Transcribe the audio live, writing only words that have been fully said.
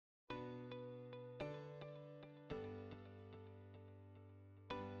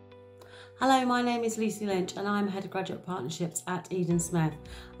Hello, my name is Lucy Lynch and I'm Head of Graduate Partnerships at Eden Smith,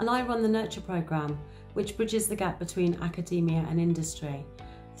 and I run the Nurture programme, which bridges the gap between academia and industry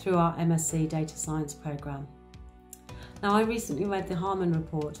through our MSc Data Science programme. Now, I recently read the Harman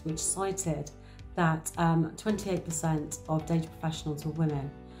report, which cited that 28% of data professionals were women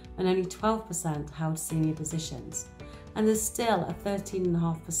and only 12% held senior positions. And there's still a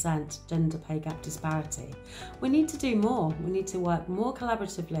 13.5% gender pay gap disparity. We need to do more. We need to work more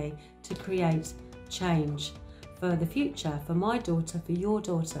collaboratively to create change for the future, for my daughter, for your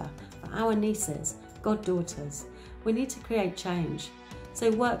daughter, for our nieces, goddaughters. We need to create change. So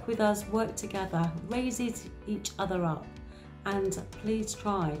work with us, work together, raise each other up, and please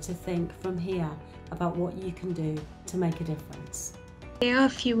try to think from here about what you can do to make a difference. There are a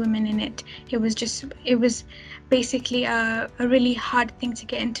few women in it. It was basically a really hard thing to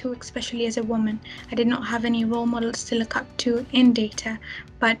get into, especially as a woman. I did not have any role models to look up to in data,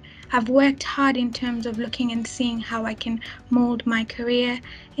 but I've worked hard in terms of looking and seeing how I can mold my career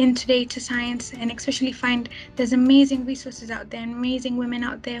into data science, and especially find there's amazing resources out there, amazing women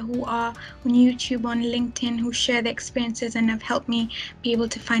out there who are on YouTube, on LinkedIn, who share their experiences and have helped me be able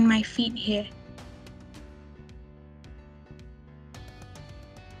to find my feet here.